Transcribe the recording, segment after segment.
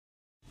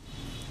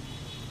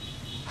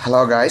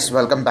Hello guys,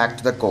 welcome back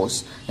to the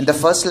course. In the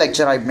first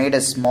lecture I made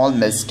a small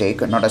mistake,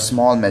 not a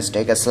small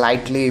mistake, a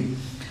slightly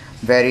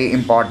very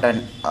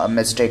important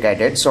mistake I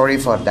did. Sorry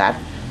for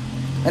that.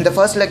 In the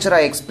first lecture I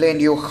explained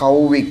you how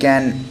we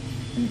can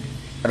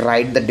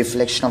write the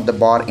deflection of the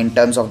bar in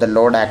terms of the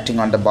load acting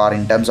on the bar,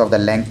 in terms of the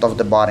length of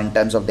the bar, in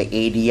terms of the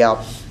area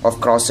of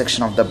cross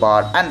section of the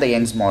bar and the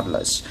Young's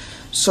modulus.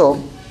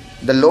 So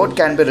the load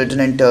can be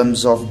written in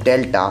terms of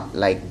delta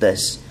like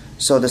this.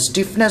 So the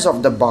stiffness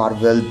of the bar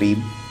will be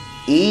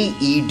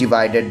AE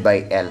divided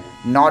by L,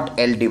 not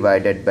L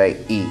divided by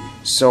E.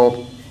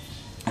 So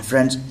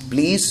friends,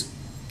 please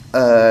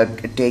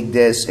take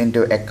this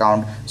into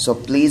account. So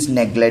please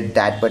neglect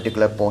that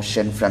particular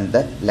portion from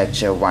the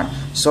lecture 1.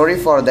 Sorry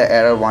for the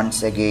error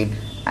once again,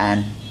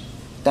 and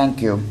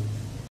thank you.